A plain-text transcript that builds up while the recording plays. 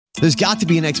There's got to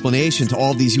be an explanation to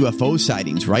all these UFO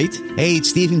sightings, right? Hey,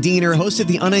 it's Stephen Diener, host of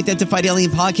the Unidentified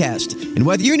Alien Podcast. And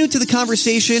whether you're new to the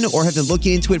conversation or have been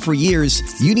looking into it for years,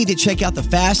 you need to check out the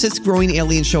fastest growing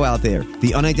alien show out there,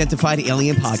 the Unidentified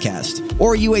Alien Podcast,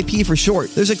 or UAP for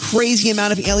short. There's a crazy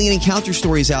amount of alien encounter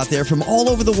stories out there from all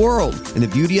over the world. And the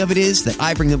beauty of it is that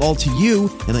I bring them all to you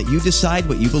and let you decide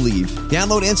what you believe.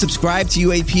 Download and subscribe to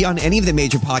UAP on any of the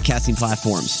major podcasting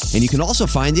platforms. And you can also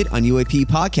find it on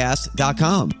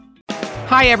UAPpodcast.com.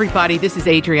 Hi, everybody. This is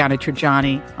Adriana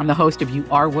Trajani. I'm the host of You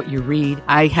Are What You Read.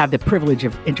 I have the privilege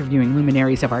of interviewing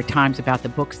luminaries of our times about the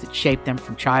books that shaped them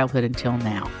from childhood until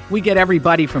now. We get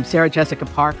everybody from Sarah Jessica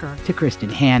Parker to Kristen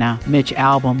Hanna, Mitch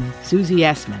Albom, Susie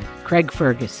Essman, Craig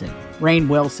Ferguson, Rainn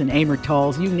Wilson, Amor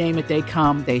Tolls, you name it, they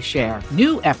come, they share.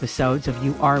 New episodes of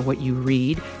You Are What You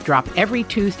Read drop every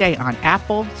Tuesday on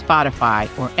Apple, Spotify,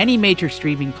 or any major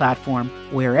streaming platform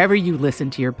wherever you listen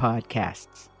to your podcasts.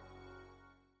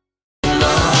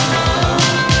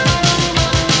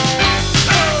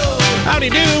 Howdy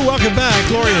do. Welcome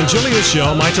back. Lori and Julia's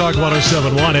show, My Talk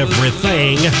 1071,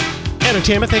 Everything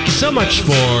Entertainment. Thank you so much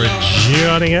for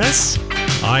joining us.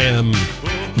 I am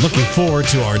looking forward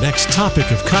to our next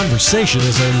topic of conversation,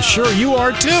 as I'm sure you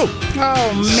are too.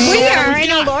 Oh, man. We are. I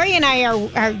know Lori and I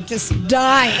are just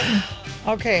dying.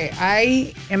 Okay,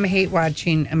 I am hate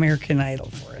watching American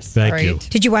Idol for us. Thank you.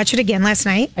 Did you watch it again last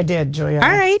night? I did, Julia. All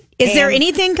right. Is there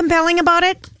anything compelling about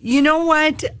it? You know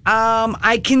what?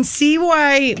 I can see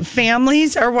why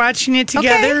families are watching it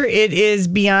together. Okay. It is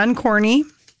beyond corny.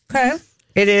 Okay.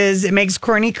 It makes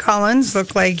Corny Collins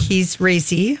look like he's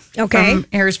racy. Okay. From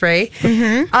Hairspray.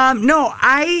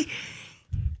 Mm-hmm.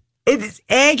 It is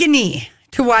agony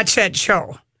to watch that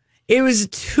show. It was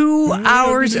 2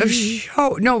 hours of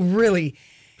show. No, really.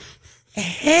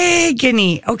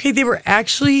 Agony. Okay, they were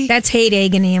actually... That's hate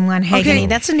agony and one agony. Okay.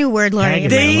 That's a new word, Lori.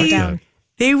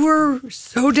 They were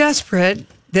so desperate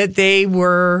that they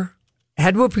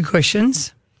had whoopee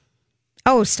cushions.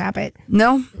 Oh, stop it.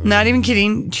 No, not even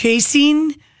kidding.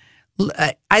 Chasing.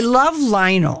 I love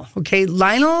Lionel. Okay,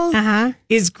 Lionel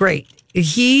is great.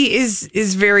 He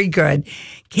is very good.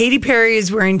 Katy Perry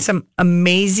is wearing some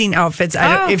amazing outfits.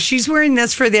 If she's wearing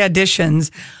this for the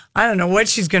auditions, I don't know what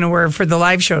she's going to wear for the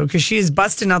live show, because she is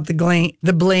busting out the bling,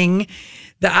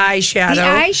 the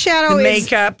eyeshadow, the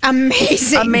makeup,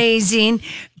 amazing.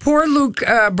 Poor Luke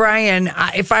Bryan.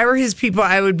 If I were his people,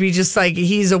 I would be just like,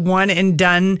 he's a one and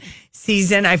done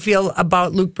season. I feel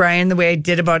about Luke Bryan the way I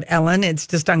did about Ellen. It's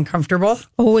just uncomfortable.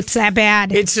 Oh, it's that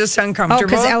bad. It's just uncomfortable. Oh,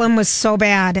 because Ellen was so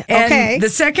bad. And okay. The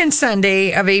second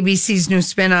Sunday of ABC's new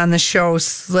spin on the show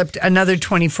slipped another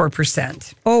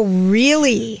 24%. Oh,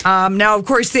 really? Now, of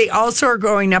course, they also are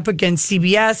going up against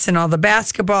CBS and all the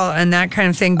basketball and that kind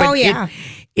of thing. But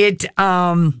it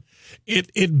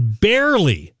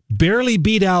barely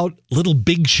beat out Little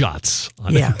Big Shots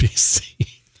on NBC.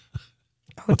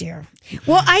 Oh, dear.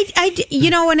 Well,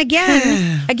 and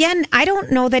again, I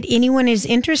don't know that anyone is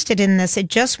interested in this. It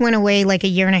just went away like a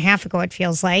year and a half ago, it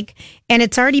feels like. And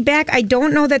it's already back. I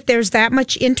don't know that there's that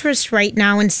much interest right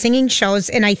now in singing shows.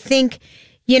 And I think,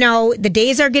 the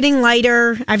days are getting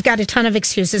lighter. I've got a ton of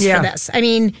excuses for this. I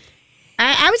mean,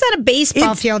 I was at a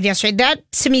baseball field yesterday. That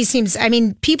to me seems,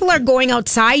 people are going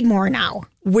outside more now.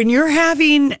 When you're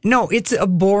it's a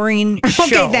boring show.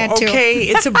 Okay, that too. Okay,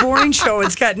 it's a boring show.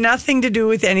 It's got nothing to do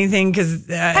with anything because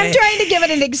I'm trying to give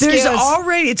it an excuse.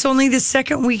 It's only the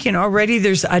second weekend already.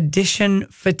 There's audition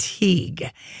fatigue,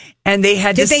 and they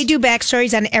had. Did they do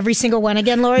backstories on every single one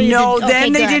again, Lori? No, they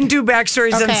didn't do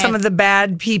backstories on some of the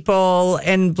bad people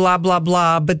and blah blah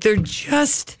blah. But they're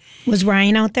just. Was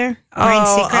Ryan out there? Ryan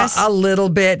Seacrest? A little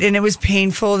bit, and it was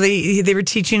painful. They were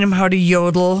teaching him how to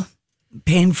yodel.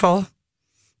 Painful.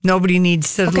 Nobody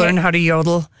needs to learn how to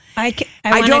yodel. I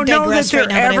don't know that they're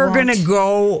ever going to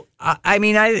go.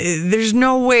 There's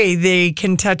no way they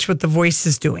can touch what The Voice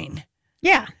is doing.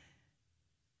 Yeah.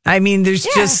 There's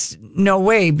just no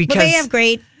way because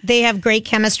they have great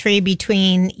chemistry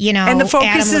between, and the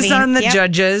focus Adam is on the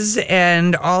judges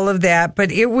and all of that.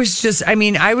 But it was just,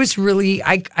 I was really,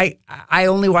 I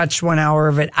only watched 1 hour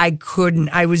of it. I couldn't,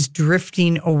 I was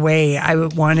drifting away. I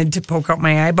wanted to poke out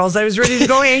my eyeballs. I was ready to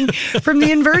go hang from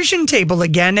the inversion table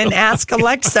again and ask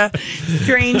Alexa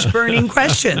strange burning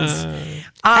questions.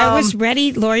 I was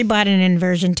ready. Lori bought an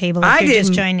inversion table. If I you're didn't.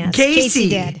 Just joining us. Casey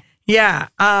did. Yeah.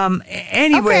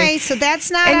 Anyway. Okay, so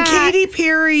that's not. And Katy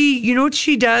Perry, you know what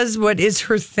she does? What is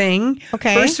her thing?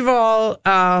 Okay. First of all,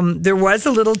 there was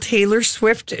a little Taylor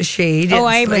Swift shade. Oh,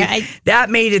 that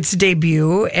made its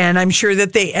debut, and I'm sure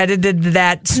that they edited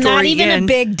that story. Not even a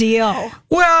big deal.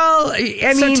 Well,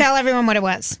 I mean, so tell everyone what it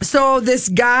was. So this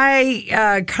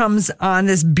guy comes on,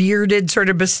 this bearded, sort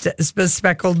of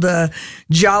bespeckled,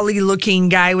 jolly-looking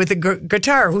guy with a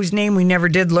guitar, whose name we never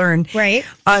did learn. Right.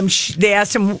 They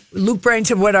asked him. Luke Bryan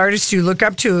said, "What artist do you look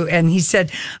up to?" And he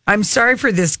said, "I'm sorry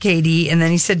for this, Katie." And then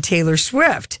he said, "Taylor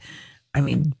Swift." I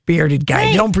mean, bearded guy,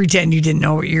 right. Don't pretend you didn't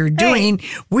know what you were doing.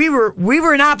 Right. We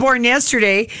were not born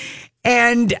yesterday.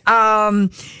 And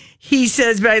he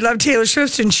says, "But I love Taylor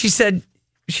Swift." And she said,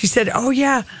 "Oh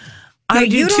yeah, I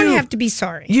do you too." don't have to be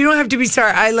sorry. You don't have to be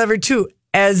sorry. I love her too.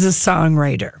 As a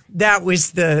songwriter, that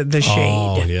was the shade.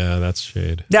 Oh yeah, that's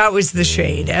shade. That was the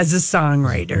shade as a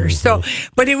songwriter. Mm-hmm. So,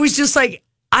 but it was just like,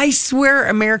 I swear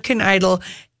American Idol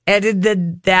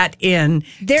edited that in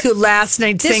to last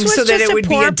night's thing so that it would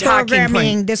be a talking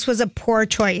point. This was a poor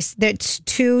choice. That's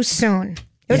too soon.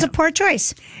 It was a poor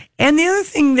choice. And the other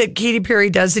thing that Katy Perry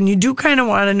does, and you do kind of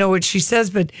want to know what she says,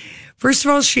 but first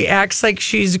of all, she acts like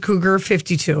she's a cougar of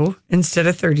 52 instead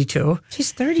of 32.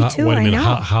 She's 32, wait a minute, I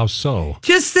know. How so?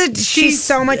 Just that she's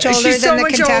so much older she's than so the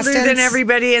much contestants. older than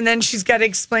everybody, and then she's got to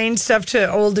explain stuff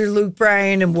to older Luke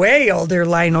Bryan and way older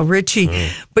Lionel Richie.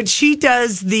 But she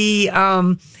does the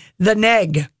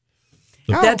neg.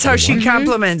 That's how she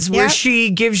compliments, where she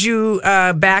gives you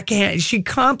backhand. She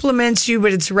compliments you,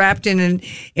 but it's wrapped in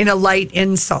a light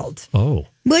insult. Oh.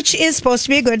 Which is supposed to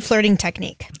be a good flirting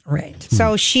technique. Right.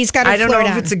 So she's got to I don't flirt know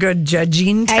if on. it's a good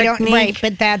judging technique. Right,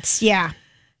 but that's, yeah.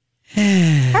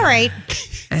 All right.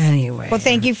 Anyway. Well,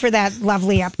 thank you for that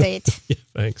lovely update. Yeah,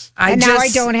 thanks. Now I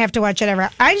don't have to watch it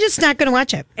ever. I'm just not going to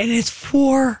watch it. And it's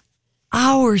 4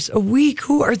 hours a week.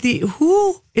 Who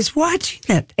is watching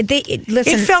it?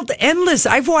 Listen. It felt endless.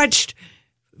 I've watched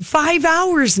 5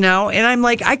 hours now, and I'm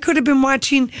like, I could have been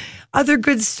watching other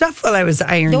good stuff while I was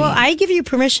ironing. Well, I give you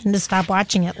permission to stop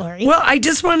watching it, Lori. Well, I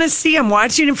just want to see. I'm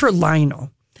watching it for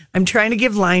Lionel. I'm trying to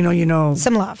give Lionel,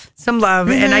 some love.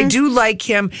 And I do like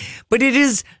him, but it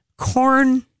is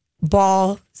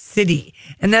Cornball City.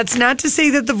 And that's not to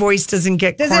say that The Voice doesn't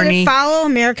get corny. Does it follow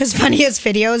America's Funniest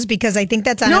Videos? Because I think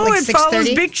that's on at like 6:30. No, it follows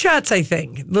Big Shots, I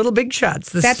think. Little Big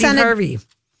Shots, that's Steve Harvey.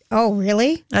 Oh,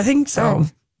 really? I think so. Oh.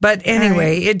 But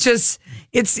anyway,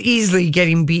 it's easily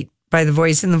getting beat by The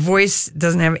Voice, and The Voice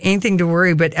doesn't have anything to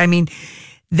worry. But I mean,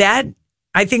 I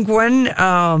think one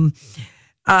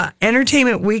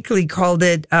Entertainment Weekly called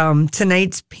it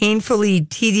tonight's painfully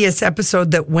tedious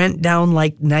episode that went down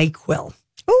like NyQuil.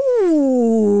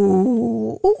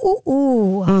 Ooh.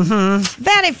 Mm-hmm.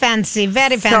 Very fancy. All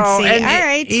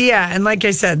right. Yeah, and like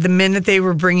I said, the minute they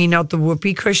were bringing out the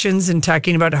whoopee cushions and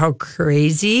talking about how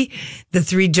crazy the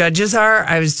 3 judges are,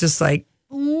 I was just like,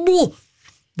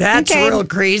 that's real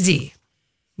crazy.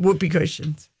 Whoopee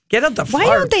cushions. Get out the fart.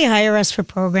 Why don't they hire us for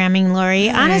programming, Lori?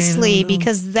 Honestly,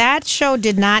 because that show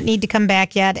did not need to come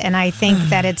back yet, and I think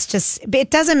that it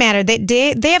doesn't matter.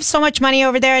 They have so much money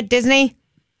over there at Disney.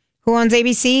 Who owns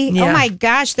ABC? Yeah. Oh my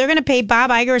gosh, they're going to pay Bob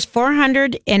Iger's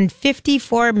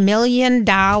 $454 million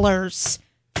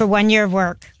for 1 year of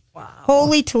work. Wow.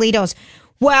 Holy Toledos.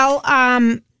 Well,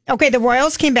 okay, the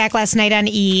Royals came back last night on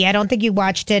E! I don't think you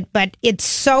watched it, but it's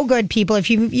so good, people.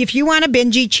 If you want a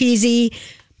bingey, cheesy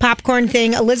popcorn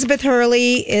thing, Elizabeth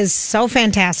Hurley is so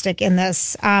fantastic in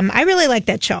this. I really like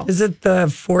that show. Is it the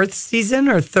 4th season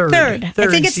or third? Third. I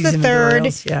think it's the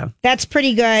 3rd. Yeah. That's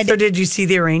pretty good. So did you see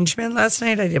The Arrangement last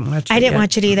night? I didn't watch it. I didn't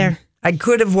watch it either. I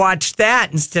could have watched that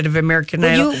instead of American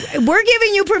Idol. We're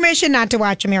giving you permission not to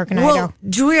watch American Idol.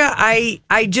 Julia,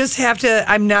 I just have to,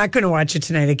 I'm not going to watch it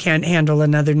tonight. I can't handle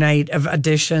another night of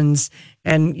auditions,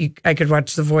 and I could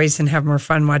watch The Voice and have more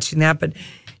fun watching that. But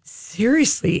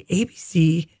seriously,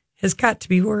 ABC has got to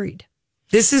be worried.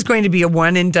 This is going to be a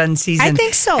one and done season. I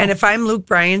think so. And if I'm Luke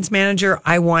Bryan's manager,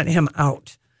 I want him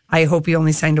out. I hope he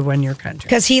only signed a 1 year contract.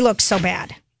 Because he looks so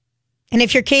bad. And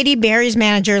if you're Katy Perry's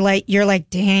manager, you're like,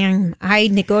 dang, I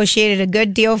negotiated a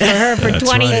good deal for her for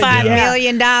 $25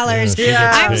 million.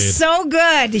 Yeah, I'm so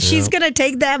good. Yeah. She's going to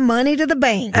take that money to the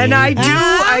bank. And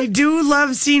I do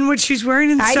love seeing what she's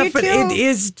wearing and stuff, but it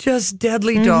is just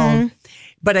deadly dull.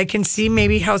 But I can see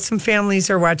maybe how some families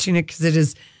are watching it because it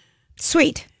is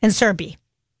sweet and syrupy.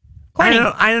 Corny.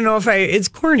 I don't know if it's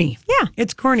corny. Yeah.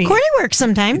 It's corny. Corny works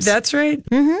sometimes. That's right.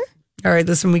 Mm-hmm. All right,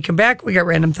 listen, we come back. We got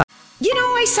random thoughts. You know,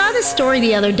 I saw this story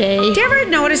the other day. Did you ever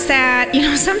notice that?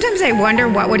 Sometimes I wonder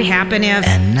what would happen if...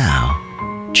 And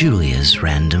now, Julia's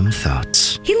random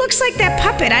thoughts. He looks like that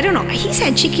puppet. I don't know. He's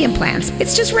had cheeky implants.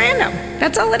 It's just random.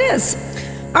 That's all it is.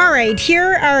 All right,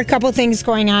 here are a couple things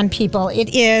going on, people.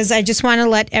 I just want to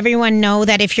let everyone know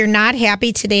that if you're not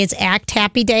happy, today is Act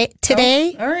Happy Day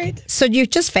today. Oh, all right. So you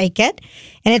just fake it.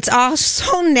 And it's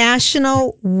also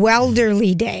National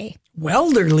Welderly Day.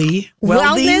 Welderly?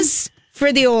 Wellness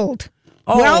for the old.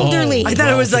 Oh, welderly. I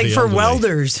thought it was like for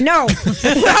welders. No,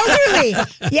 welderly.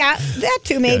 Yeah, that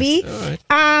too, maybe. Okay.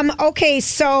 All right. Okay,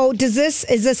 so is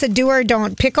this a do or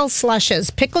don't? Pickle slushes.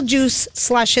 Pickle juice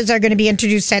slushes are going to be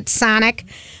introduced at Sonic.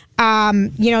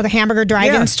 The hamburger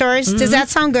drive-in stores. Mm-hmm. Does that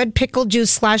sound good? Pickle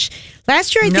juice slush.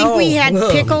 Last year, I think we had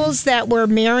pickles that were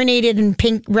marinated in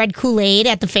red Kool-Aid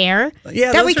at the fair.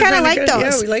 Yeah, that we kind of like those.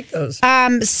 Yeah, we like those.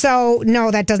 So no,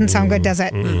 that doesn't sound good, does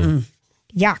it? Mm-mm.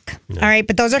 Yuck. All right,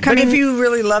 but those are coming. But if you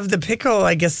really love the pickle,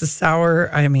 I guess the sour,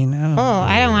 I don't know.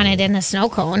 I don't want it in a snow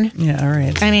cone. Yeah, all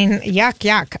right. I mean,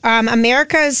 yuck.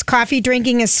 America's coffee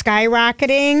drinking is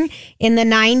skyrocketing. In the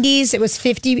 90s, it was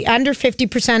under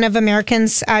 50% of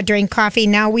Americans drank coffee.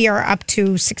 Now we are up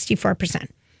to 64%.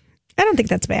 I don't think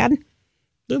that's bad.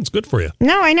 That's good for you.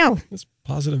 No, I know. It's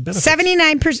positive benefits.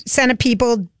 79% of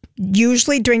people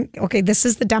usually drink. Okay, this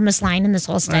is the dumbest line in this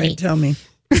whole study. All right, tell me.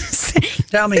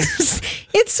 Tell me.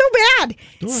 It's so bad.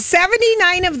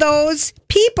 79 of those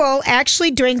people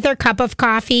actually drink their cup of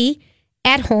coffee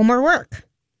at home or work.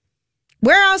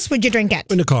 Where else would you drink it?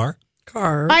 In the car.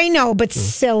 I know, but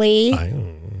silly.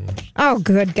 Oh,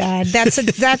 good God.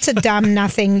 That's a dumb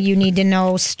nothing you need to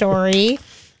know story.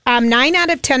 9 out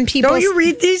of 10 people. Don't you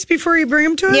read these before you bring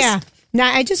them to us? Yeah.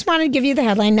 Now, I just wanted to give you the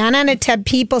headline. 9 out of 10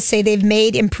 people say they've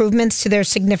made improvements to their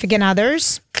significant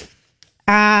others.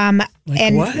 What?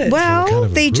 Well,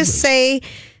 they just say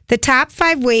the top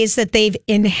 5 ways that they've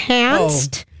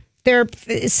enhanced their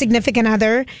significant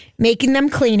other, making them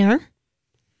cleaner,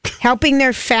 helping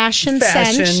their fashion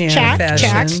sense, check.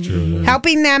 Mm-hmm.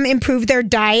 Helping them improve their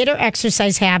diet or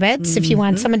exercise habits. If you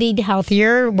want somebody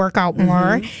healthier, work out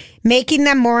more, making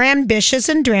them more ambitious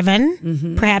and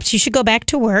driven. Perhaps you should go back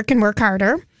to work and work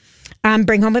harder.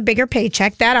 Bring home a bigger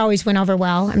paycheck. That always went over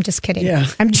well. I'm just kidding. Yeah.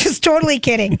 I'm just totally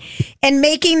kidding. And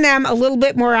making them a little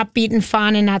bit more upbeat and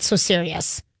fun and not so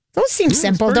serious. Those seem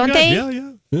simple, don't they?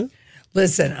 Yeah.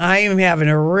 Listen, I am having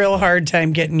a real hard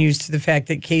time getting used to the fact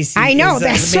that Casey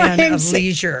is a man of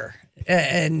leisure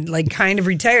and like kind of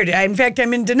retired. In fact,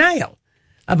 I'm in denial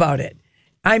about it.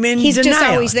 He's just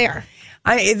always there.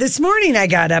 This morning I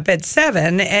got up at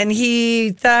 7 and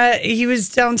he thought he was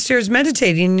downstairs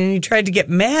meditating and he tried to get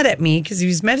mad at me because he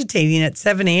was meditating at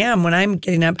 7 a.m. when I'm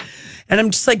getting up. And I'm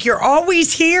just like, you're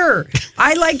always here.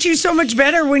 I liked you so much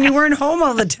better when you weren't home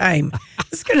all the time.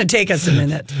 It's going to take us a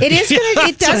minute.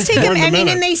 It does take them. I mean,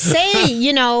 and they say,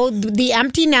 the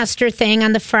empty nester thing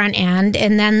on the front end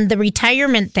and then the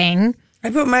retirement thing. I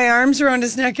put my arms around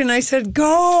his neck and I said,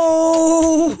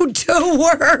 go to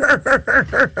work.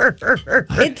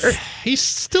 He's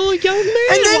still a young man.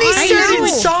 And then he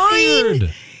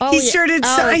started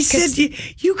sawing. I said,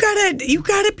 you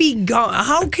gotta be gone.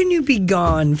 How can you be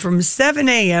gone from 7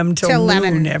 a.m. till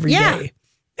 11 every day?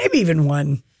 Maybe even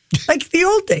 1. Like the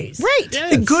old days. Right.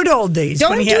 Yes. The good old days. Don't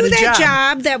when he had do a that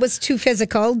job that was too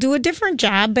physical. Do a different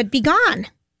job, but be gone.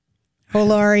 Oh,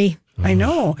 Lori. I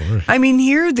know. I mean,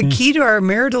 here, the key to our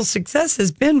marital success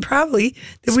has been probably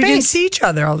that we didn't see each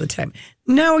other all the time.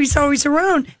 Now he's always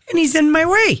around and he's in my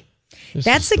way.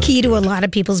 That's the key to a lot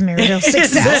of people's marital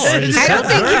success. I don't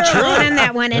think you're alone on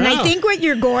that one. And I think what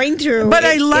you're going through. But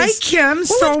I like him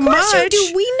so much. Of course you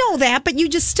do. We know that, but you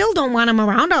just still don't want him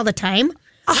around all the time.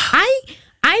 I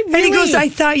really. And he goes, I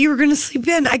thought you were going to sleep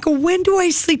in. I go, when do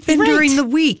I sleep in during the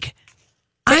week?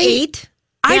 8?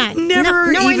 I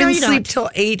never even sleep till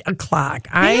 8 o'clock.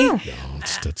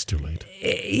 That's too late.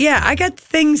 Yeah, I got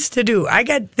things to do. I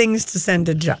got things to send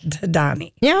to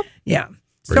Donnie. Yeah. Yeah.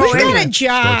 So I got a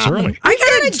job. I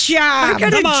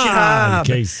got a job.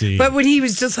 Casey. But when he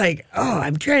was just like,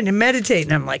 I'm trying to meditate.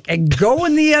 And I'm like, go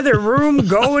in the other room,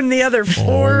 go in the other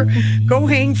floor, go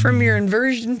hang from your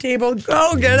inversion table,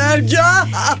 go get a job.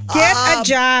 Get a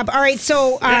job. All right,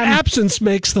 so. Absence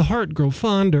makes the heart grow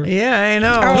fonder. Yeah, I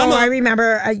know. Oh, I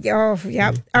remember.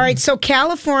 Yeah. All right, so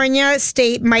California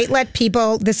state might let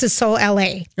people, this is so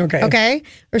LA. Okay?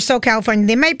 Or so California.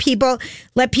 They might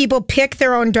let people pick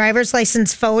their own driver's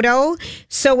license photo.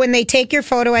 So when they take your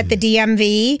photo at the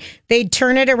DMV, they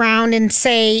turn it around and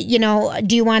say,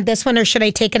 do you want this one or should I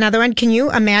take another one? Can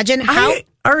you imagine how? I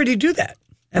already do that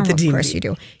at the DMV. Of course you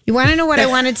do. You want to know what I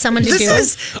wanted someone to do?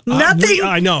 This is nothing.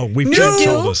 I know. We've new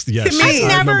told us. Yes. I've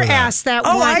never asked that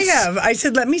once. I have. I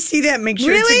said, let me see that. Make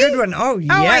sure it's a good one. Oh,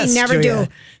 yes. Oh, I never Julia.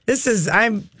 do.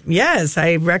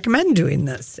 I recommend doing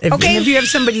this. Okay. If you have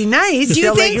somebody nice, you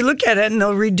they'll let think- you look at it and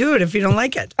they'll redo it if you don't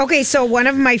like it. Okay, so one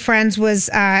of my friends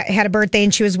had a birthday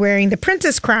and she was wearing the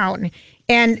princess crown.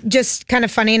 And just kind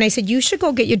of funny. And I said, you should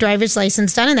go get your driver's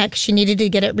license done in that because she needed to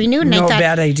get it renewed. And No I thought,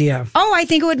 bad idea. oh, I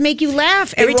think it would make you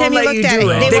laugh every time you won't let looked at do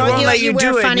it. it. They won't let you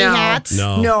wear do it funny now. hats.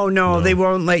 No, they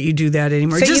won't let you do that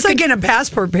anymore. So Just you like could- in a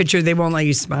passport picture, they won't let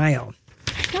you smile.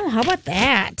 Oh, how about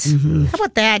that? How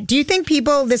about that? Do you think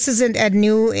this is a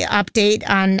new update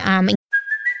on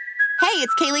Hey,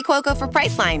 it's Kaylee Cuoco for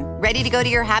Priceline. Ready to go to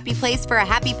your happy place for a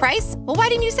happy price? Well, why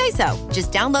didn't you say so?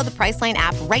 Just download the Priceline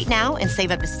app right now and save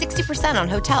up to 60% on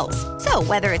hotels. So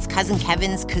whether it's Cousin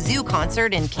Kevin's Kazoo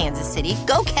Concert in Kansas City,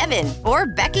 go Kevin, or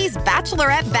Becky's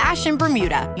Bachelorette Bash in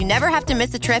Bermuda, you never have to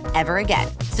miss a trip ever again.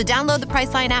 So download the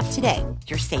Priceline app today.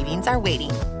 Your savings are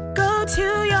waiting. Go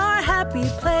to your happy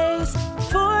place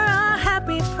for a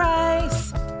happy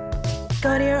price.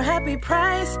 Go to your happy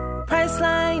price,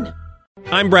 Priceline.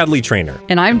 I'm Bradley Trainer.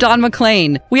 And I'm Don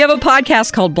McClain. We have a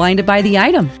podcast called Blinded by the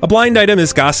Item. A blind item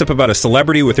is gossip about a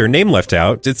celebrity with their name left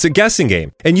out. It's a guessing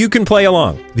game, and you can play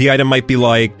along. The item might be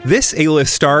like, this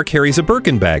A-list star carries a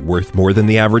Birkin bag worth more than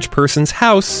the average person's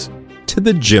house to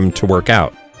the gym to work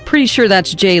out. Pretty sure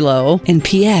that's J-Lo. And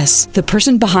P.S. the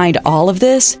person behind all of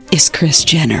this is Kris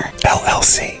Jenner,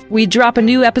 LLC. We drop a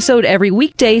new episode every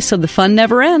weekday so the fun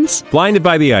never ends. Blinded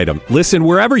by the Item. Listen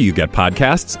wherever you get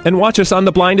podcasts and watch us on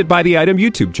the Blinded by the Item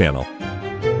YouTube channel.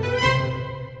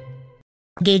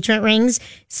 engagement rings?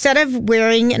 Instead of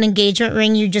wearing an engagement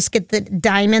ring, you just get the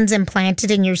diamonds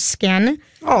implanted in your skin.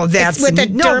 Oh, that's with a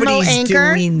dermal nobody's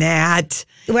anchor. doing that.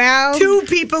 Well, 2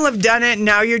 people have done it, and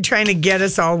now you're trying to get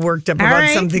us all worked up about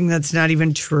right. something that's not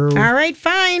even true. All right,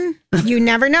 fine. You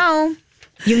never know.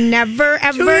 You never,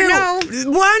 ever know.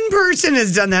 One person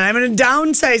has done that. I'm going to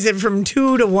downsize it from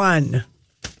 2 to 1.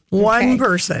 One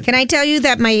person. Can I tell you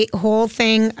that my whole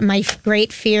thing, my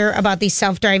great fear about these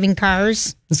self-driving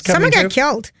cars, someone got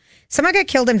killed. Someone got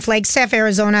killed in Flagstaff,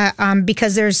 Arizona,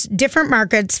 because there's different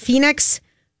markets. Phoenix,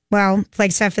 well,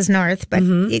 Flagstaff is north, but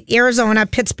Arizona,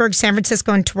 Pittsburgh, San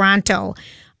Francisco, and Toronto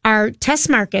are test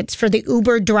markets for the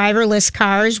Uber driverless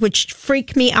cars, which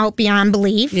freak me out beyond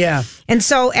belief. Yeah. And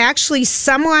so actually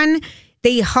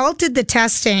they halted the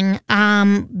testing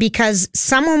because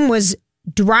someone was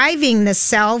driving the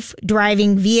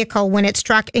self-driving vehicle when it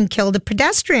struck and killed a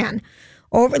pedestrian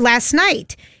over last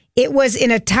night. It was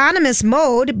in autonomous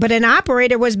mode, but an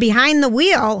operator was behind the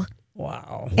wheel.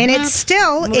 Wow. And it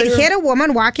hit a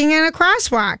woman walking in a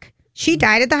crosswalk. She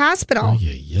died at the hospital.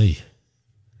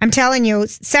 I'm telling you,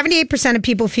 78% of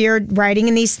people fear riding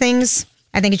in these things.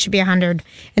 I think it should be 100.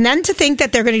 And then to think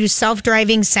that they're going to do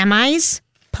self-driving semis.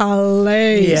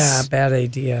 Police. Yeah, bad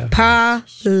idea.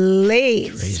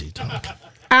 Police. Crazy talk.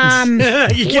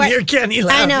 You can hear Kenny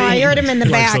laughing. I know, I heard him in the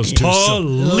back.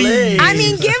 Police. I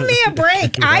mean, give me a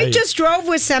break. I just drove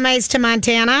with semis to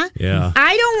Montana. Yeah.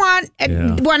 I don't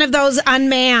want one of those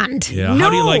unmanned. Yeah. How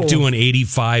do you like doing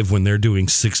 85 when they're doing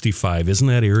 65? Isn't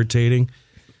that irritating?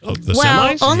 Oh, the Well,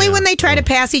 semis? only when they try to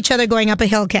pass each other going up a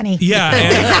hill, Kenny. Yeah.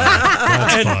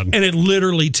 That's fun. And it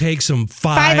literally takes them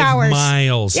 5 hours.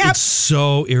 miles. Yep. It's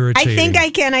so irritating.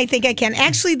 I think I can.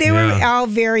 Actually, they were all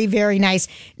very, very nice.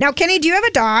 Now, Kenny, do you have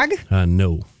a dog?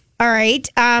 No. All right.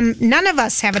 None of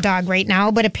us have a dog right now,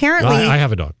 but apparently... I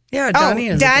have a dog. Yeah, Donnie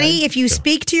is. Donnie, if you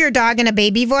speak to your dog in a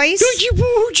baby voice...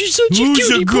 Who's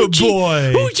a good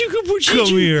boy? Come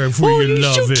here for your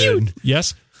loving.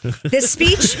 Yes? The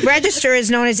speech register is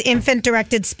known as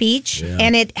infant-directed speech,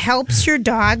 and it helps your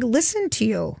dog listen to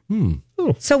you.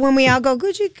 So when we all go,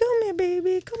 Gucci, come here,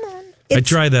 baby, come on. I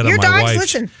try that on my dogs wife.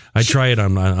 Listen. I try it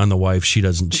on the wife. She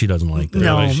doesn't like that.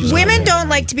 No. Women don't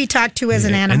like to be talked to as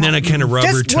an animal. And then I kind of rub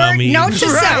her Just tummy. note to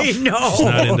self. Right, no. She's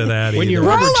not into that When either. you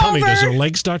rub her Roll tummy, does over. her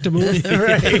leg start to move?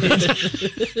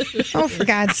 Oh, for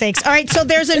God's sakes. All right, so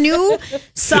there's a new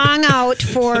song out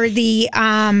for the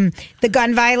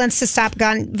gun violence, to stop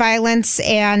gun violence,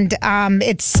 and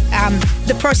it's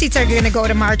the proceeds are going to go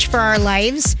to March for Our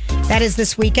Lives. That is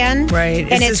this weekend. Right.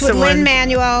 And Is it's this with the one-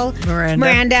 Lin-Manuel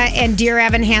Miranda, and Dear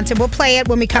Evan Hansen. We'll play it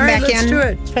when we come All right, back let's in do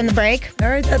it. from the break. All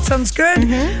right, that sounds good.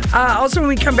 Also, when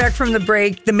we come back from the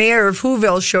break, the mayor of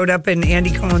Whoville showed up in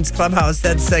Andy Cohen's clubhouse.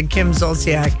 That's Kim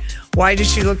Zolciak. Why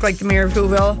does she look like the mayor of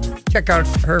Whoville? Check out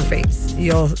her face.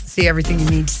 You'll see everything you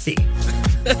need to see.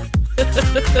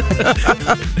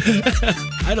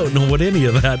 I don't know what any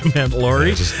of that meant,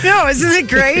 Lori. No, isn't it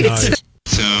great?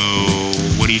 So,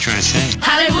 what are you trying to say?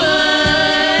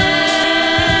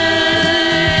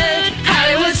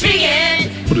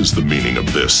 What is the meaning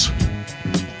of this?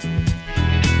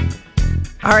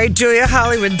 All right, Julia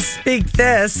Hollywood, speak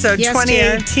this. So Yes,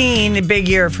 2018, a big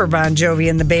year for Bon Jovi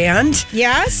and the band.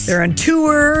 Yes. They're on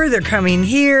tour. They're coming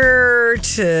here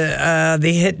to,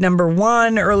 they hit number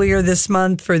 1 earlier this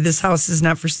month for This House Is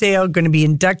Not For Sale, going to be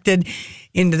inducted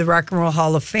into the Rock and Roll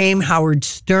Hall of Fame. Howard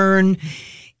Stern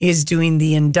is doing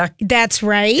the That's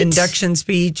right. induction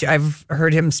speech. I've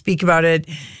heard him speak about it.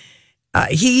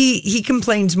 He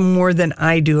complains more than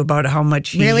I do about how much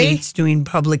he hates doing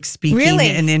public speaking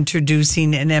and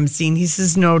introducing and emceeing. He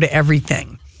says no to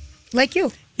everything. Like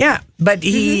you. Yeah, but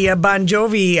he, Bon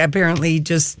Jovi, apparently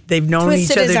they've known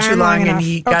Twisted each his other too arm long, long and enough.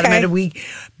 he got him Okay. at a week.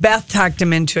 Beth talked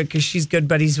him into it because she's good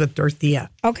buddies with Dorothea.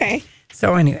 Okay.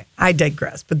 So anyway, I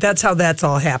digress, but that's how that's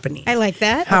all happening. I like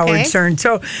that. Howard Stern.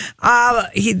 So Bon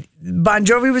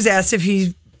Jovi was asked if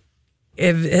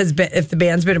the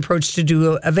band's been approached to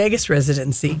do a Vegas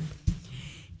residency.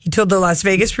 He told the Las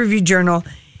Vegas Review-Journal,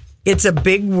 "It's a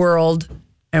big world,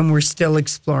 and we're still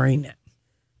exploring it."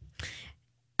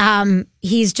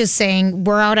 He's just saying,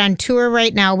 we're out on tour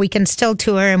right now. We can still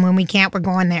tour, and when we can't, we're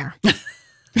going there.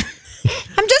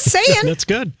 I'm just saying. That's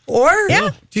good. Or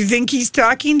do you think he's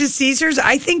talking to Caesars?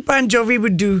 I think Bon Jovi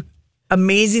would do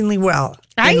amazingly well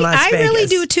in Las Vegas. I really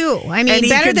do too. I mean, And he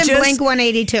better could than just- Blink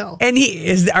 182. And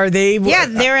are they? Yeah,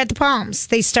 they're at the Palms.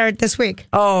 They start this week.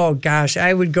 Oh gosh,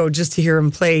 I would go just to hear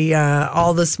him play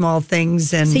All the Small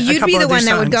Things and So a you'd couple be the other one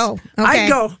that would songs. go. Okay. I'd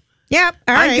go. Yep.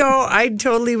 All right. I'd go. I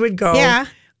totally would go. Yeah.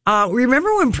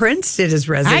 Remember when Prince did his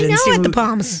residency? I know, at the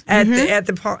Palms. At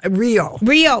the Rio.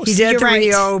 Rio. He did You're the right.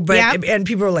 Rio, but Yep. and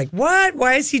people were like, "What?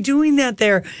 Why is he doing that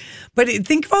there?" But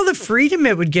think of all the freedom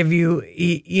it would give you.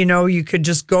 You know, you could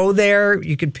just go there.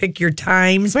 You could pick your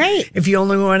times. Right. If you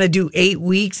only want to do 8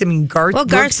 weeks. I mean, Garth Garth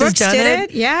Brooks has Brooks done did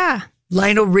it. Yeah.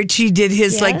 Lionel Richie did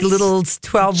his Yes. little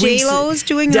 12 weeks. J-Lo's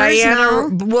doing hers now.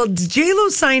 Well, J-Lo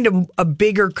signed a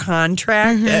bigger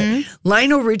contract. Mm-hmm.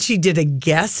 Lionel Richie did a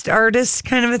guest artist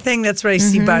kind of a thing. That's what I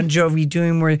see Bon Jovi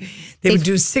doing, where they would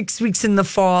do 6 weeks in the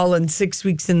fall and 6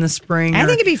 weeks in the spring. I or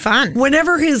think it'd be fun.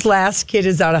 whenever his last kid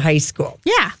is out of high school.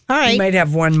 Yeah. All He right. might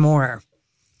have one more.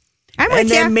 I'm And with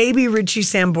then you. maybe Richie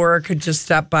Sambora could just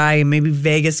stop by, and maybe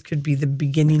Vegas could be the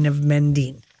beginning of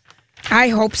mending. I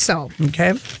hope so.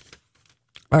 Okay.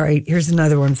 All right, here's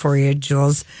another one for you,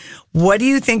 Jules. What do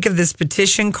you think of this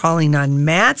petition calling on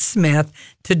Matt Smith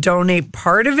to donate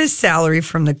part of his salary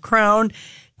from the Crown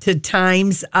to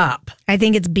Time's Up? I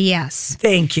think it's BS.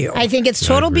 Thank you. I think it's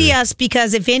total BS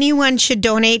because if anyone should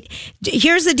donate,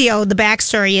 here's the deal. The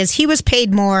backstory is he was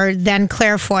paid more than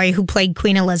Claire Foy, who played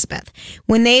Queen Elizabeth.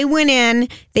 When they went in,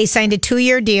 they signed a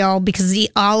 2-year deal because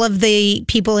all of the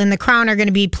people in the Crown are going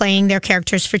to be playing their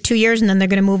characters for 2 years, and then they're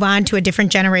going to move on to a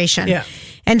different generation. Yeah.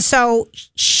 And so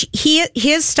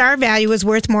his star value was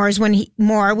worth more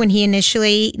when he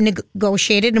initially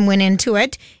negotiated and went into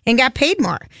it and got paid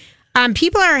more.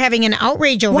 People are having an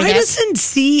outrage over Why this. doesn't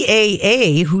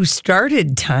CAA, who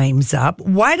started Time's Up,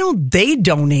 why don't they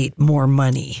donate more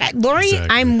money? Lori,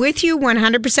 I'm with you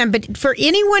 100%. But for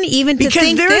anyone even to Because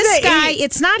think they're this the guy,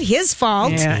 it's not his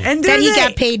fault And that he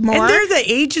got paid more. And they're the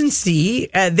agency.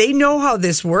 They know how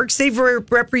this works. They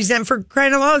represent, for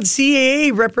crying out loud,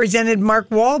 CAA represented Mark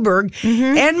Wahlberg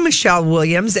and Michelle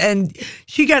Williams, and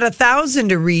she got $1,000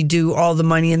 to redo All the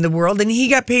Money in the World, and he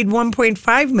got paid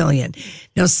 $1.5 million.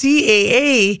 Now,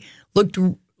 CAA looked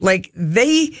like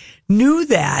they knew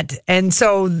that, and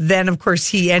so then, of course,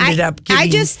 he ended up giving... I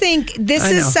just think this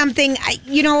is something,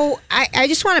 I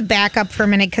just want to back up for a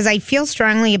minute because I feel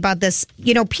strongly about this.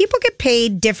 You know, people get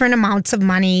paid different amounts of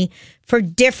money for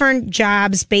different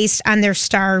jobs based on their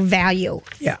star value.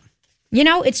 Yeah. You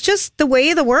know, it's just the way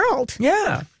of the world.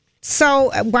 Yeah.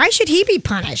 So why should he be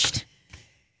punished?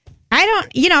 I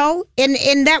don't,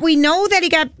 and that we know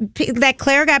that that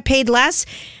Claire got paid less.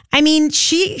 I mean,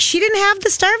 she didn't have the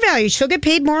star value. She'll get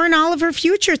paid more in all of her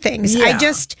future things. Yeah.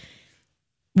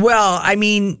 Well, I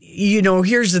mean,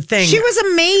 here's the thing. She was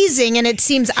amazing, and it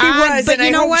seems odd. But you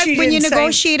know what? When you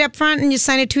negotiate up front and you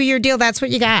sign a 2-year deal, that's what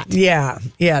you got. Yeah,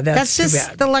 that's too just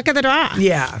bad. the luck of the draw.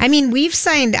 Yeah. I mean,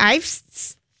 I've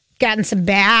gotten some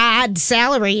bad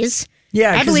salaries.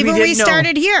 Yeah, I believe we when we didn't know.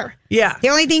 started here. Yeah. The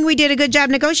only thing we did a good job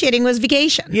negotiating was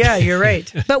vacation. Yeah, you're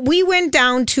right. But we went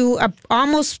down to a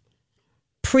almost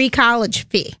pre-college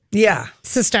fee. Yeah.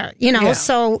 To start, Yeah.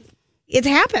 so it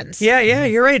happens. Yeah,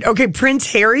 you're right. Okay, Prince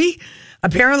Harry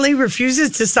apparently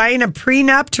refuses to sign a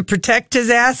prenup to protect his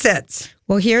assets.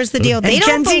 Well, here's the deal. They and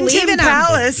don't Kensington believe in him.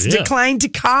 Palace declined to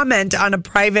comment on a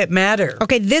private matter.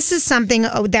 Okay, this is something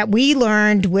that we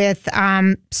learned with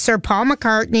Sir Paul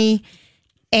McCartney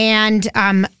and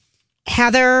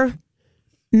Heather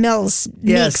Mills.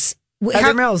 Yes.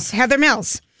 Heather Mills. Heather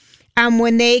Mills.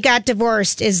 when they got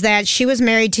divorced is that she was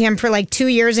married to him for like 2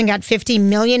 years and got $50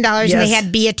 million, and they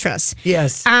had Beatrice.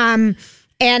 Yes.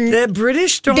 And the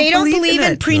British don't believe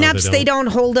in prenups. No, they don't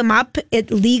hold them up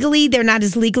legally. They're not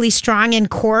as legally strong in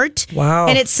court. Wow.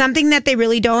 And it's something that they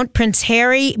really don't. Prince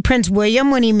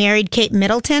William, when he married Kate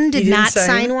Middleton, did not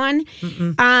sign one.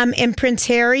 And Prince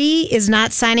Harry is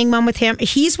not signing one with him.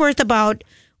 He's worth about,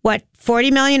 what,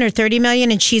 40 million or 30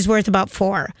 million, and she's worth about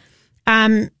 4.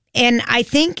 And I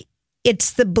think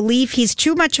it's the belief he's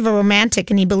too much of a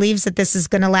romantic and he believes that this is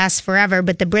going to last forever.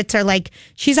 But the Brits are like,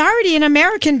 she's already an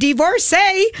American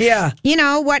divorcee. Yeah. You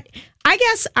know what? I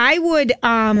guess I would.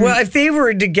 Well, if they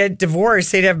were to get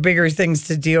divorced, they'd have bigger things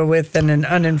to deal with than an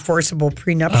unenforceable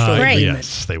prenuptial agreement.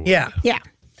 Yes, they would. Yeah. Yeah.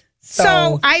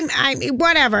 So I'm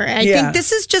whatever. I think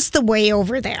this is just the way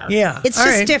over there. Yeah. It's All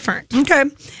just right. different. Okay.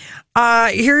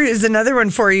 Here is another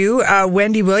one for you.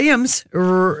 Wendy Williams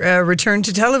returned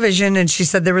to television, and she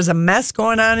said there was a mess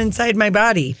going on inside my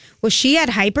body. Well, she had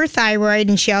hyperthyroid,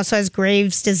 and she also has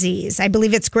Graves' disease. I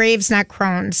believe it's Graves, not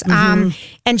Crohn's.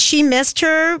 And she missed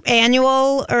her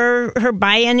annual or her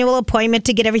biannual appointment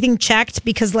to get everything checked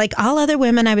because, like all other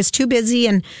women, I was too busy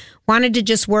and wanted to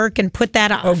just work and put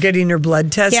that off. Oh, getting her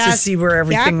blood test to see where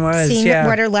everything was. Seeing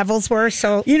what her levels were.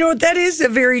 So you know, that is a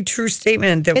very true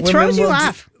statement. That it women throws you will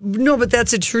off. No, but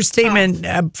that's a true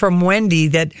statement from Wendy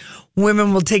that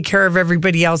women will take care of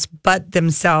everybody else but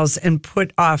themselves and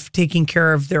put off taking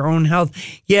care of their own health.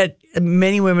 Yet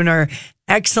many women are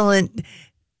excellent,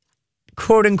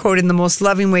 quote unquote, in the most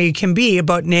loving way you can be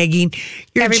about nagging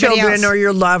your Everybody children else. or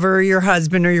your lover or your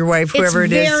husband or your wife, whoever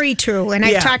it is. It's very true. And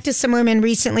I've talked to some women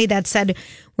recently that said,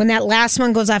 when that last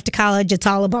one goes off to college, it's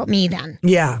all about me then.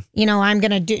 Yeah. You know, I'm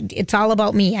going to do, it's all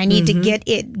about me. I need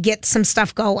to get some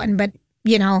stuff going. But,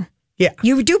 you know,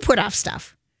 you do put off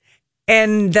stuff.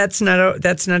 And that's not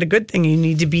a good thing. You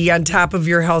need to be on top of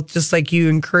your health, just like you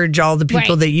encourage all the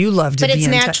people that you love to be on top.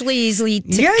 But it's naturally easy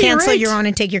to cancel your own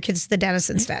and take your kids to the dentist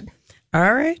instead.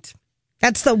 All right.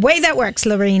 That's the way that works,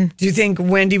 Lorene. Do you think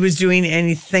Wendy was doing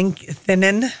any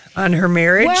thinning on her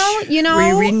marriage? Well, you know, were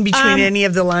you reading between any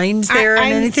of the lines there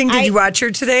and anything? Did you watch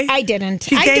her today? I didn't.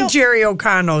 She thanked Jerry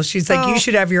O'Connell. She's like, you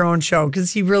should have your own show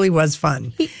because he really was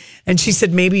fun. And she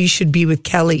said maybe you should be with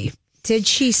Kelly. Did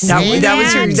she say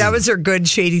that was her good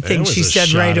shady thing she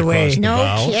said right away.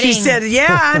 No kidding. She said,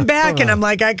 "Yeah, I'm back," and I'm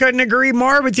like, I couldn't agree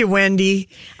more with you, Wendy.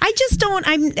 I just don't.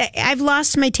 I've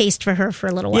lost my taste for her for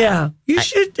a little while. Yeah, you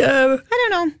should. I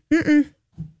don't know.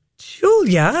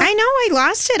 Julia, I know I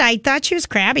lost it. I thought she was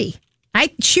crabby.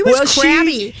 She was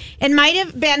crabby. It might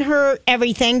have been her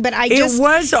everything, but it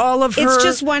was all of her. It's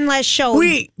just one less show.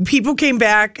 People came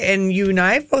back, and you and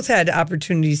I have both had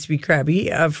opportunities to be crabby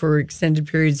for extended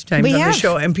periods of time on the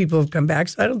show, and people have come back.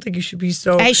 So I don't think you should be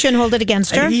so. I shouldn't hold it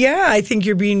against her. Yeah, I think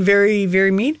you're being very,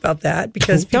 very mean about that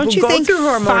because people don't you go think through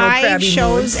hormonal 5 crabby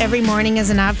shows moods. every morning is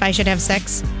enough? I should have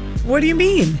 6. What do you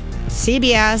mean?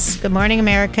 CBS, Good Morning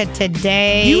America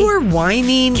today. You are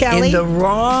whining Kelly? in the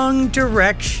wrong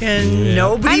direction. Yeah.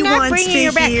 Nobody I'm not wants bringing to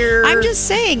her back. hear. I'm just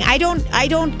saying, I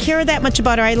don't care that much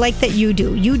about her. I like that you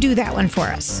do. You do that one for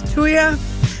us. Julia,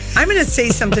 I'm going to say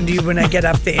something to you when I get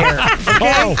up the air.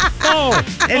 Okay?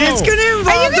 And it's going to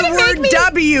involve the word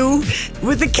W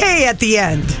with a K at the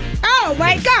end. Oh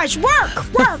my gosh, work.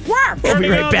 We'll be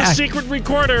right back. The secret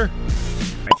recorder.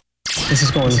 This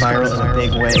is going viral in a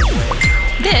big way.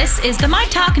 This is the My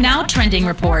Talk Now trending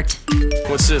report.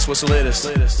 What's this? What's the latest?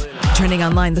 Trending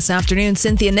online this afternoon,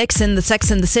 Cynthia Nixon, the Sex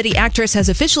and the City actress, has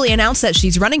officially announced that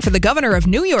she's running for the governor of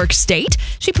New York State.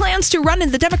 She plans to run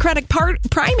in the Democratic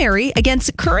primary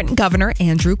against current Governor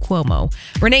Andrew Cuomo.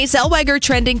 Renee Zellweger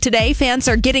trending today. Fans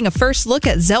are getting a first look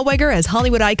at Zellweger as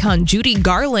Hollywood icon Judy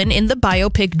Garland in the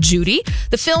biopic Judy.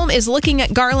 The film is looking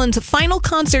at Garland's final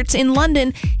concerts in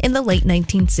London in the late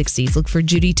 1960s. Look for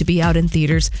Judy to be out in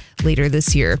theaters later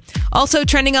this year. Also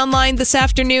trending online this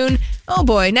afternoon, oh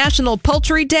boy, National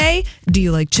Poultry Day. Do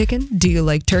you like chicken? Do you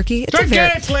like turkey?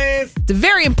 It's a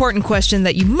very important question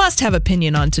that you must have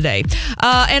opinion on today.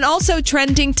 And also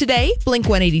trending today,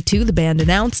 Blink-182, the band,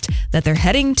 announced that they're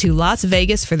heading to Las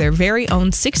Vegas for their very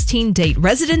own 16-date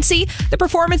residency. The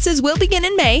performances will begin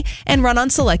in May and run on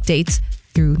select dates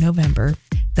through November.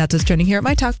 That's what's trending here at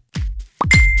My Talk.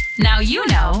 Now you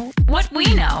know what we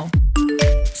know.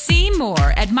 See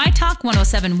more at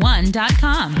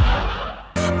mytalk1071.com.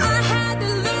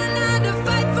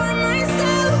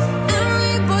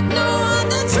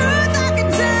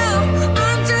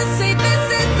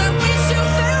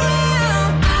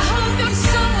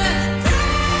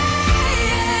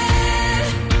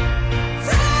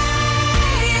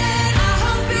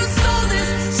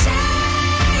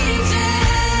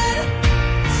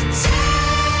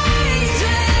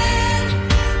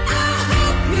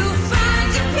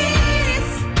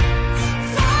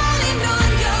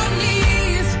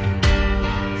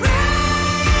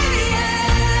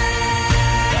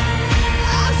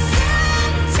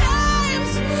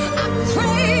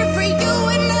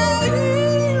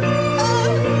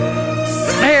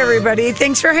 everybody.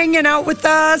 Thanks for hanging out with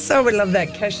us. Oh, we love that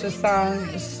Kesha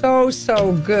song.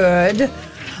 So good.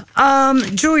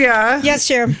 Julia. Yes,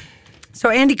 sure. So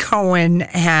Andy Cohen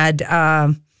had,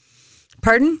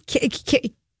 pardon?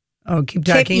 Keep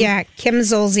talking. Kim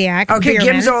Zolciak. Okay, Bierman.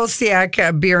 Kim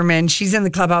Zolciak, Bierman. She's in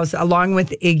the clubhouse along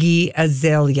with Iggy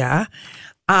Azalea.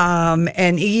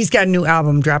 And Iggy's got a new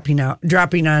album dropping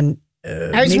on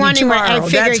I was wondering why I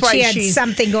figured she had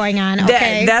something going on.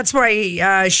 Okay. That's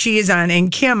why she is on.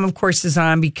 And Kim, of course, is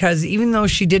on because even though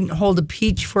she didn't hold a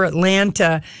peach for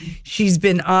Atlanta, she's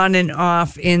been on and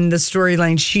off in the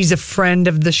storyline. She's a friend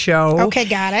of the show. Okay,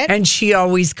 got it. And she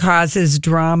always causes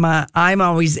drama. I'm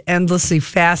always endlessly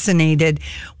fascinated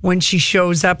when she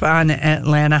shows up on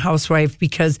Atlanta Housewife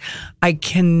because I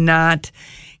cannot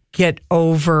get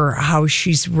over how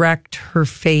she's wrecked her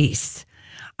face.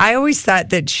 I always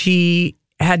thought that she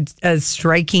had a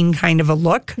striking kind of a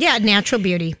look. Yeah, natural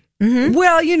beauty. Mm-hmm.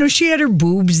 Well, she had her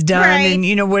boobs done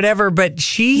and, whatever, but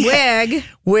she...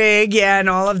 Wig, yeah, and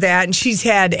all of that. And she's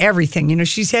had everything.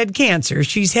 She's had cancer.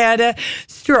 She's had a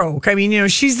stroke. I mean,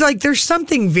 she's like, there's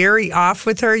something very off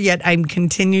with her, yet I'm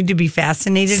continued to be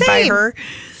fascinated by her.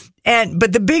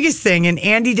 But the biggest thing, and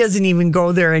Andy doesn't even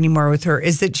go there anymore with her,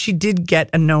 is that she did get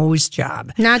a nose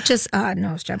job. Not just a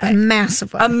nose job, a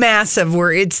massive one. A massive,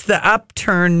 where it's the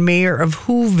upturned mayor of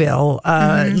Whoville,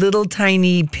 little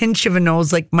tiny pinch of a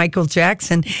nose like Michael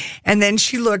Jackson. And then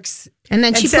she looks... And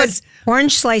then she puts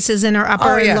orange slices in her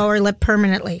upper and lower lip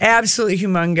permanently. Absolutely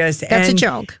humongous. That's a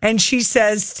joke. And she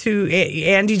says to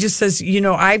Andy, just says,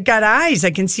 I've got eyes.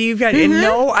 I can see you've got... And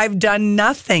no, I've done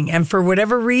nothing. And for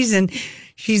whatever reason...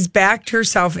 She's backed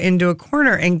herself into a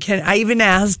corner. And I even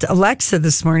asked Alexa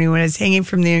this morning when I was hanging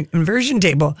from the inversion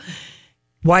table,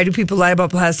 why do people lie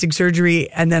about plastic surgery?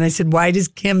 And then I said, why does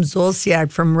Kim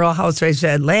Zolciak from Real Housewives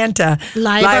of Atlanta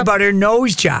lie about her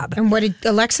nose job? And what did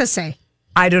Alexa say?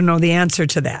 I don't know the answer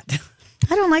to that.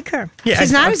 I don't like her. Yeah,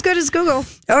 she's not as good as Google.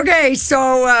 Okay,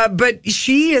 so, but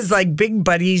she is like big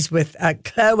buddies with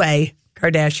Khloe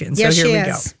Kardashian. So yes, here we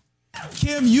go.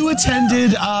 Kim, you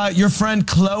attended your friend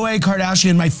Khloe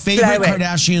Kardashian, my favorite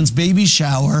Kardashian's baby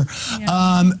shower. Yeah.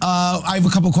 I have a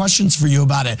couple questions for you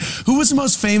about it. Who was the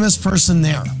most famous person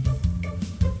there?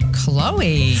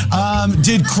 Khloe.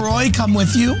 Did Kroy come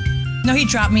with you? No, he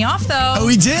dropped me off, though. Oh,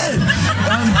 he did?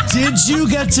 Did you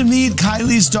get to meet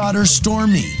Kylie's daughter,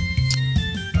 Stormi?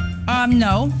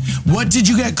 No. What did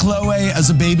you get Khloe as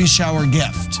a baby shower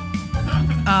gift?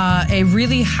 A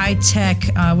really high-tech,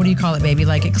 what do you call it, baby?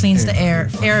 Like it cleans the air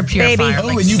purifier. Baby. Oh,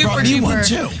 like and you brought me one,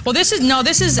 too. Well, this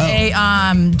is a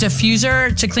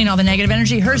diffuser to clean all the negative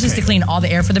energy. Hers is to clean all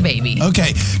the air for the baby.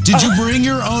 Okay. Did you bring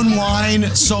your own wine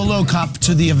solo cup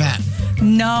to the event?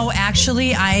 No,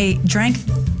 actually, I drank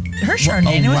her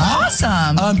Chardonnay, and it was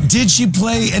awesome. Did she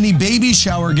play any baby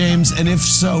shower games, and if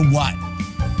so, what?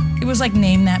 It was like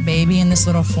Name That Baby in this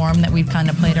little form that we've kind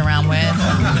of played around with.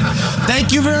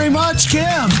 Thank you very much,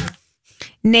 Kim.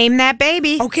 Name That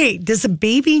Baby. Okay, does a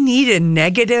baby need a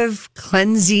negative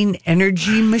cleansing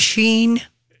energy machine?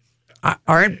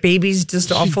 Aren't babies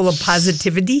just all full of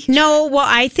positivity? No, well,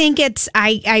 I think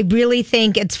I really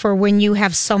think it's for when you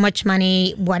have so much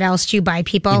money, what else do you buy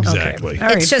people? Exactly.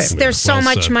 Okay. It's just, there's so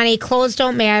much money. Clothes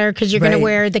don't matter because you're going to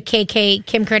wear the KK,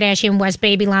 Kim Kardashian, West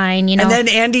Baby line, And then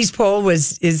Andy's poll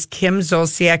is Kim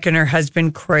Zolciak and her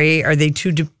husband, Kroy, are they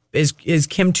is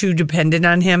Kim too dependent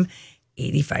on him?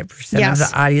 85% of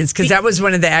the audience, because that was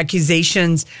one of the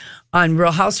accusations on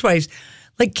Real Housewives.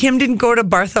 Like, Kim didn't go to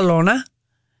Barcelona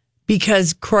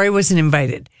because Kroy wasn't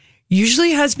invited.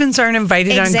 Usually husbands aren't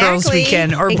invited on girls'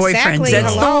 weekend or boyfriends.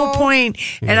 That's the whole point.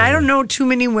 And I don't know too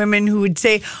many women who would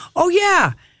say, oh,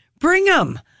 yeah, bring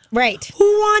them. Right. Who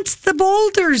wants the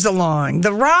boulders along?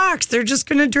 The rocks. They're just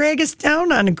going to drag us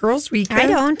down on a girls' weekend. I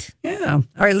don't. Yeah. All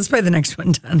right, let's play the next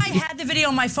one, Don. I had the video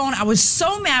on my phone. I was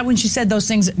so mad when she said those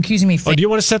things, accusing me. Oh, do you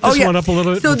want to set this one up a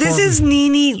little bit? So this is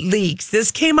Nene Leakes.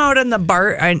 This came out in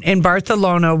in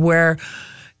Barcelona, where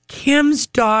Kim's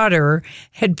daughter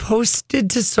had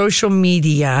posted to social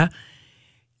media,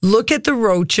 look at the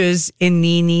roaches in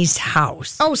Nene's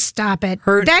house. Oh, stop it.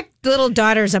 That little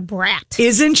daughter's a brat.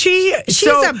 Isn't she? She's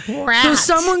a brat. So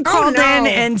someone called in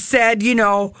and said,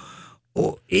 doesn't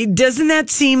that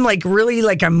seem like really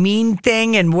like a mean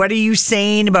thing? And what are you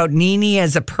saying about Nene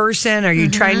as a person? Are you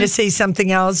trying to say something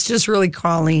else? Just really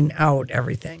calling out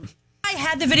everything. I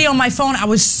had the video on my phone. I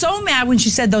was so mad when she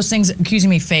said those things, accusing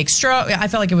me fake stroke. I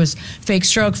felt like it was fake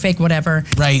stroke, fake whatever.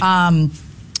 Right.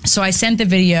 So I sent the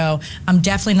video. I'm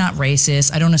definitely not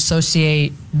racist. I don't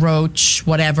associate roach,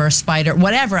 whatever, spider,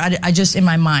 whatever. I just in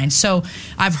my mind. So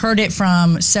I've heard it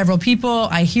from several people.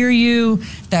 I hear you.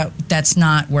 That's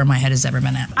not where my head has ever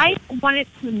been at. I wanted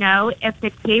to know if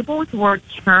the tables were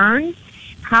turned,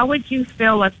 how would you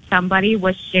feel if somebody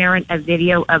was sharing a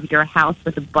video of your house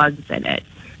with bugs in it?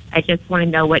 I just want to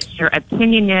know what your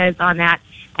opinion is on that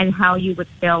and how you would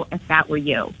feel if that were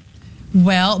you.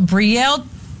 Well, Brielle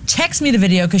text me the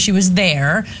video because she was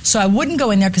there, so I wouldn't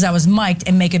go in there because I was mic'd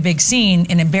and make a big scene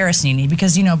and embarrass Nene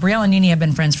because, Brielle and Nene have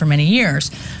been friends for many years.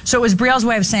 So it was Brielle's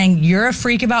way of saying, you're a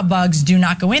freak about bugs, do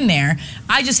not go in there.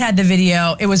 I just had the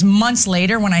video. It was months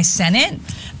later when I sent it.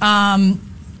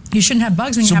 You shouldn't have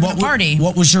bugs when you're having a party.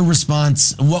 What was your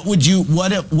response? What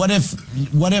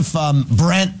if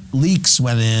Brent Leaks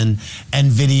went in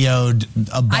and videoed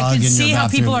a bug in your bathroom? I can see how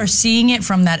people are seeing it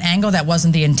from that angle. That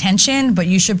wasn't the intention, but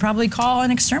you should probably call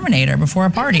an exterminator before a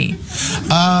party.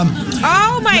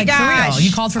 Oh my gosh!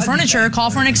 You called for furniture. Call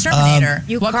for an exterminator.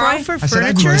 You called for I said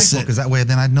I'd do it because that way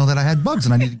then I'd know that I had bugs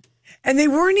and I needed. And they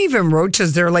weren't even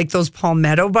roaches. They're like those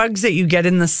palmetto bugs that you get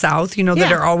in the South,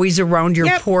 that are always around your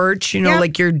porch.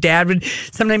 Like your dad would,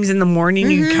 sometimes in the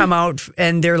morning you come out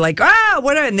and they're like,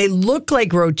 whatever. And they look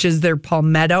like roaches. They're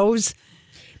palmettos.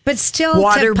 But still,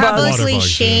 water to publicly bugs.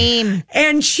 shame.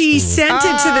 And she sent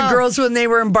it to the girls when they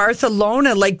were in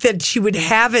Barcelona, like that she would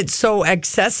have it so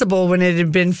accessible when it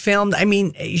had been filmed. I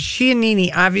mean, she and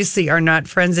Nene obviously are not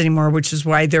friends anymore, which is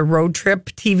why their road trip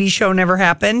TV show never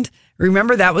happened.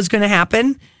 Remember that was going to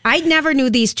happen? I never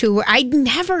knew these two. I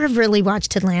never have really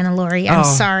watched Atlanta, Lori. I'm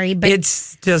sorry, but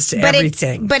it's just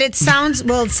everything. It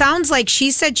sounds like she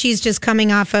said she's just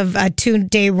coming off of a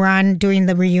 2-day run doing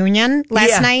the reunion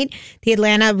last night. The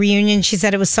Atlanta reunion. She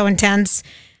said it was so intense.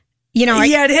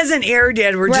 It hasn't aired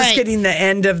yet. We're just getting the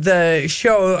end of the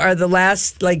show or the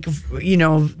last,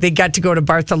 they got to go to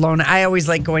Barcelona. I always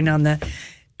like going on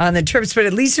the trips, but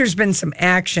at least there's been some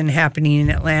action happening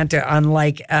in Atlanta,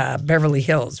 unlike Beverly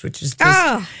Hills, which is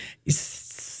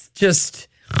just.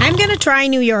 I'm going to try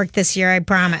New York this year. I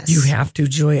promise. You have to,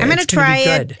 Julia. I'm going to try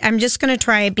it. I'm just going to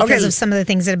try it because of some of the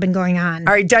things that have been going on.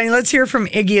 All right, Donnie, let's hear from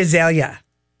Iggy Azalea.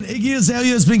 Iggy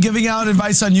Azalea has been giving out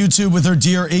advice on YouTube with her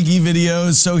Dear Iggy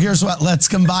videos. So here's what, let's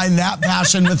combine that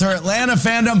passion with her Atlanta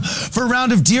fandom for a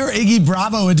round of Dear Iggy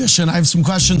Bravo edition. I have some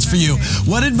questions for you.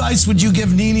 What advice would you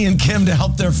give Nene and Kim to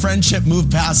help their friendship move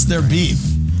past their beef?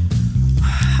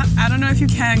 I don't know if you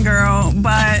can, girl,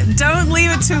 but don't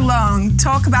leave it too long.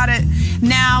 Talk about it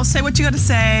now. Say what you got to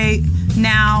say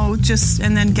now,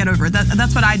 and then get over it.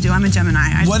 That's what I do. I'm a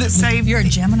Gemini. You're a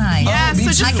Gemini. Yeah, so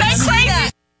just say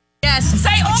crazy. Yes, say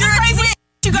all the crazy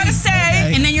you gotta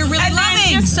say, and then you're really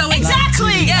loving. So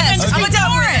exactly. Yes, I'm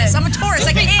a Taurus.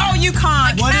 You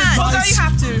can't.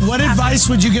 What advice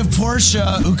would you give Portia,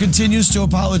 who continues to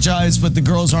apologize, but the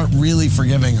girls aren't really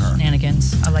forgiving her?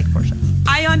 Shenanigans. I like Portia.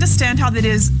 I understand how that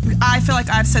is. I feel like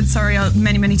I've said sorry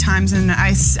many, many times, and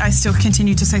I still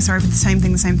continue to say sorry for the same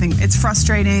thing. It's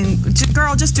frustrating.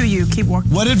 Girl, just do you. Keep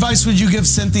working. What advice would you give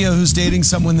Cynthia, who's dating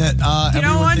someone that you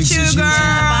don't want you,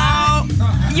 girl?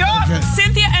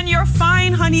 Cynthia, and you're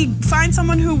fine, honey. Find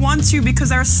someone who wants you because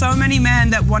there are so many men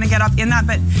that want to get up in that.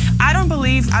 But I don't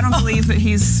believe that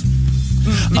he's.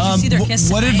 Did you see their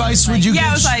kiss What tonight? advice would you give? Yeah,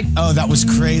 it was like. Oh, that was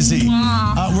crazy.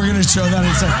 We're going to show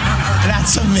that.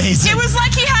 That's amazing. It was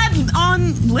like he had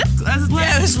on lip.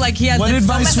 Yeah, it was like he had. What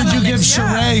advice would you give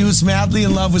Sheree, who's madly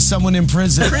in love with someone in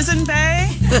prison? Prison Bay.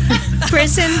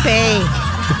 Prison Bay.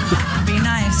 Be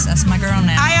nice. That's my girl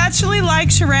now. I actually like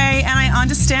Sheree, and I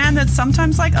understand that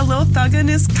sometimes like a little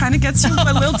thugginess kind of gets you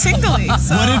a little tingly.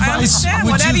 So I understand.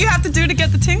 Whatever you have to do to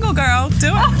get the tingle, girl, do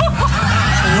it.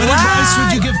 What advice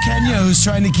would you give Kenya, who's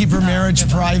trying to keep her marriage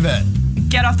private?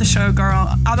 Get off the show,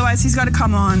 girl. Otherwise, he's got to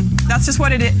come on. That's just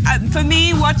what it is. For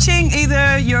me, watching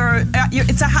either you're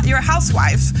a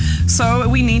housewife, so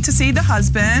we need to see the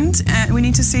husband, and we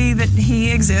need to see that he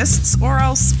exists, or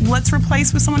else let's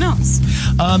replace with someone else.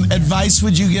 Advice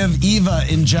would you give Eva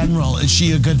in general? Is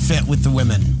she a good fit with the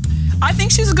women? I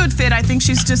think she's a good fit. I think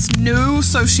she's just new,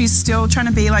 so she's still trying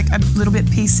to be like a little bit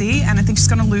PC, and I think she's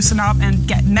going to loosen up and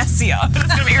get messier. It's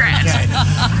going to be great. Okay.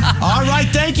 All right,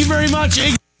 thank you very much,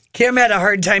 Iggy. Kim had a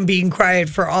hard time being quiet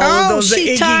for all of those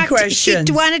Iggy questions.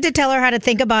 She wanted to tell her how to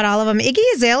think about all of them. Iggy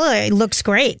Azalea looks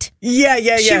great.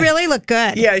 Yeah. She really looked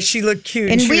good. Yeah, she looked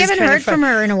cute. And we haven't heard from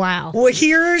her in a while. Well,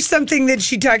 here's something that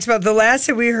she talks about. The last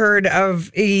that we heard of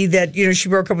Iggy, that she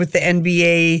broke up with the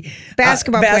NBA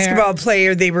basketball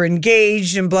player. They were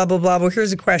engaged and blah, blah, blah. Well,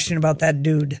 here's a question about that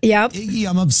dude. Yep. Iggy,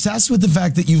 I'm obsessed with the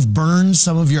fact that you've burned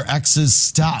some of your ex's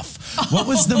stuff. What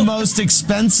was the most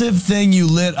expensive thing you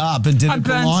lit up, and did it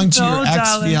belong belonged to your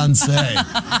ex-fiance.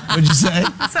 What'd you say?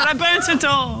 I said I burnt it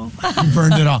all. You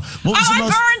burned it all. What was the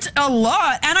most... I burnt a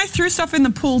lot, and I threw stuff in the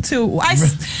pool too. I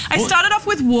started off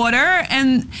with water,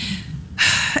 and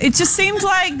it just seemed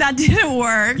like that didn't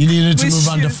work. You needed to move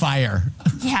on to fire.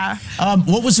 Yeah.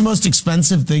 What was the most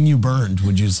expensive thing you burned,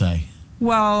 would you say?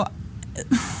 Well,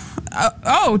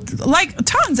 like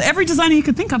tons. Every designer you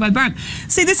could think of, I burnt.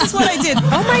 See, this is what I did.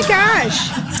 Oh my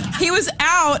gosh. He was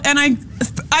out, and I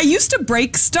used to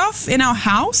break stuff in our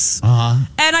house,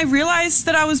 and I realized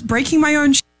that I was breaking my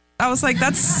own shit. I was like,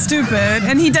 that's stupid,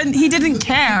 and he didn't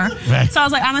care. Right. So I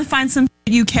was like, I'm gonna find some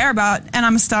shit you care about, and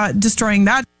I'm gonna start destroying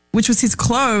that, which was his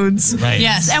clothes. Right.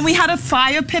 Yes. And we had a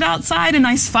fire pit outside, a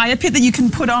nice fire pit that you can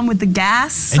put on with the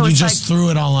gas. And you just threw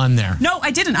it all on there? No,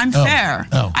 I didn't. I'm fair.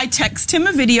 Oh. I texted him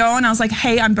a video, and I was like,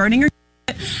 hey, I'm burning your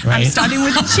shit. Right. I'm starting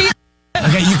with the cheap.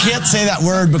 Okay, you can't say that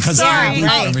word because Sorry.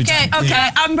 every time. Okay,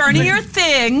 I'm burning your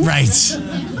thing. Right.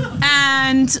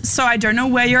 And so I don't know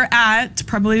where you're at,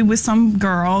 probably with some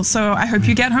girl. So I hope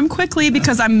you get home quickly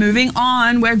because I'm moving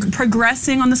on. We're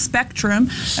progressing on the spectrum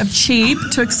of cheap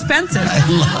to expensive.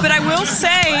 But I will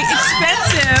say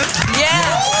expensive.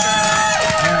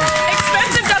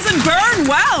 Expensive doesn't burn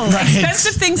well. Right.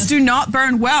 Expensive things do not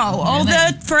burn well. All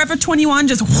the Forever 21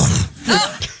 just...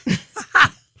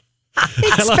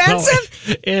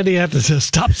 Expensive? Andy had to just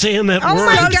stop saying that word. Oh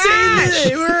my Stop gosh.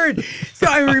 saying that word. So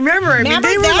I remember,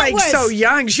 they were like so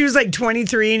young. She was like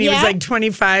 23 and he was like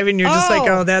 25, and you're just like,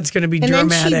 oh, that's going to be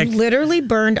dramatic. Then she literally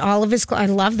burned all of his clothes. I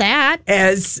love that.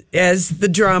 As the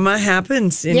drama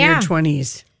happens in your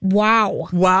 20s.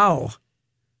 Wow.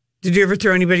 Did you ever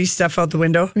throw anybody's stuff out the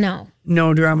window? No.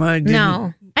 No drama?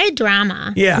 No. I had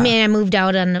drama. Yeah. I mean, I moved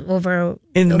out over...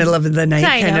 In the middle of the night,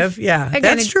 kind of. Yeah.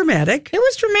 That's dramatic. It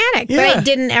was dramatic. Yeah. But I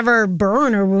didn't ever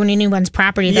burn or ruin anyone's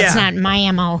property. That's not my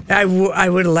MO. I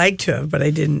would have liked to have, but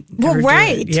I didn't. Well,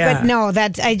 right. Yeah. But no,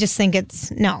 I just think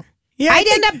it's... No. Yeah, I'd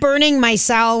end up burning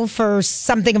myself or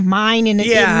something of mine and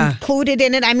included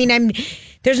in it. I mean,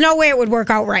 there's no way it would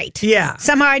work out right. Yeah.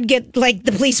 Somehow I'd get,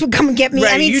 the police would come and get me.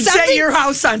 Right. I mean, you'd set your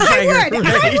house on fire. I would.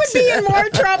 Right. I would be in more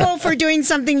trouble for doing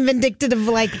something vindictive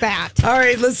like that. All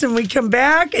right, listen, we come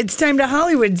back. It's time to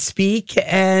Hollywood speak,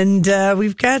 and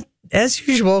we've got, as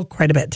usual, quite a bit.